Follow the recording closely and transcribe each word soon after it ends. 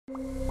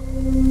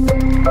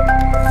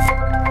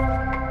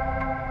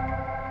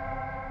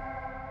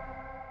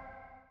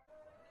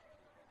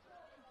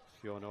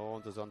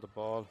Jones is on the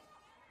ball.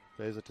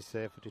 Plays it to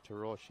safety to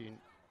Roisin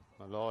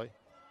Malloy.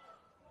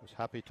 Was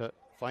happy to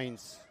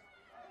finds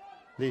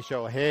Leisha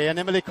O'Hay, and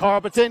Emily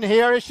Corbett's in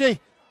here, is she?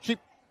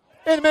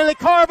 Emily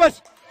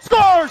Corbett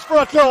scores for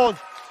Athlone.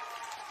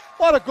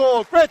 What a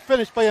goal. Great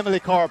finish by Emily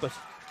Corbett.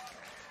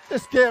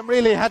 This game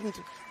really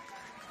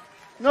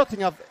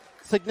nothing of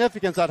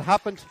significance had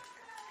happened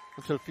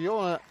until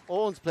Fiona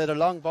Owens played a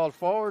long ball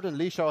forward and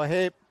Leisha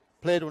O'Hay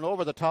played one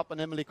over the top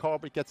and Emily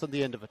Corbett gets on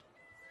the end of it.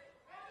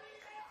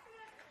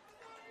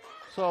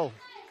 So,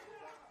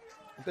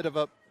 a bit of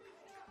a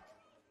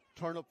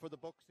turn up for the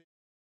Bucks.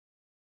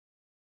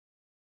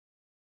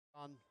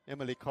 On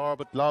Emily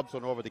Corbett lobs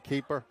one over the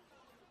keeper.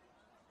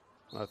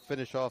 I'll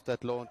finish off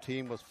that lone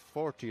team was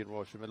 14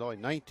 Roisin Malloy,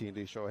 19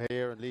 Leisha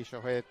O'Hay, and Leisha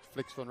O'Hay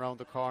flicks one round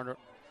the corner.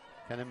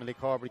 Can Emily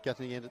Corbett get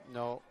in?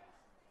 No.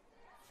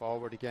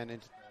 Forward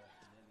again.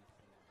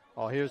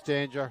 Oh, here's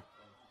danger.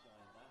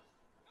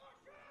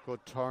 Good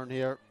turn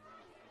here.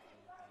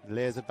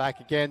 Lays it back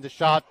again. The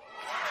shot.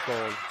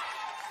 Goal.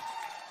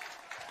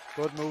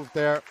 Good move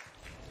there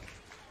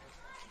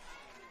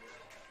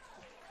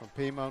from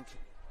Peamount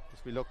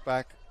as we look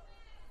back.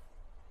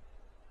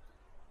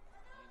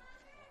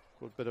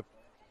 Good bit of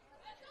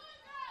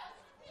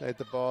played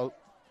the ball,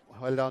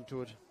 held on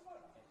to it.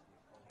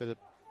 Bit of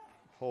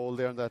hole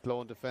there in that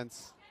lone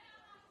defence.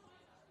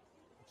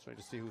 Trying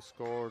to see who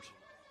scored.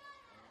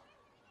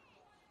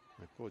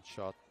 A good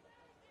shot.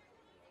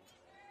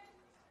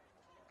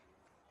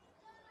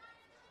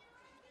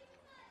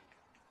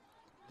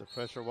 The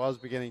pressure was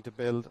beginning to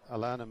build.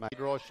 Alana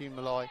Roisin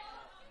Malloy.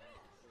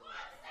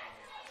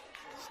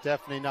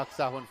 Stephanie knocks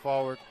that one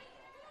forward.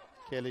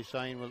 Kaylee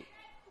Shine will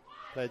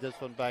play this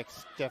one back.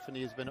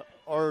 Stephanie has been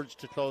urged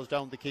to close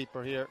down the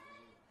keeper here.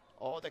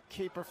 Oh, the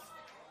keeper.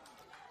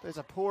 There's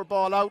a poor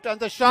ball out and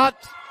the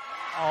shot.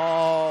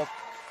 Oh,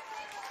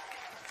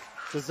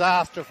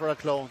 disaster for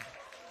Athlone.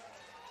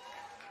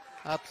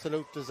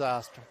 Absolute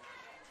disaster.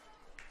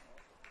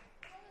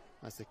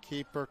 As the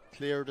keeper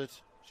cleared it,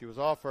 she was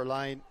off her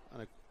line,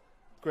 and a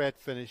great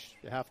finish,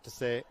 you have to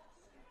say,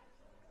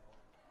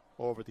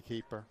 over the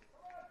keeper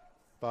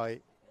by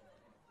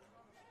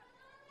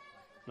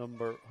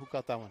who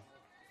got that one?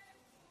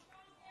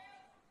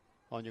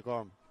 Anya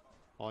Gorman.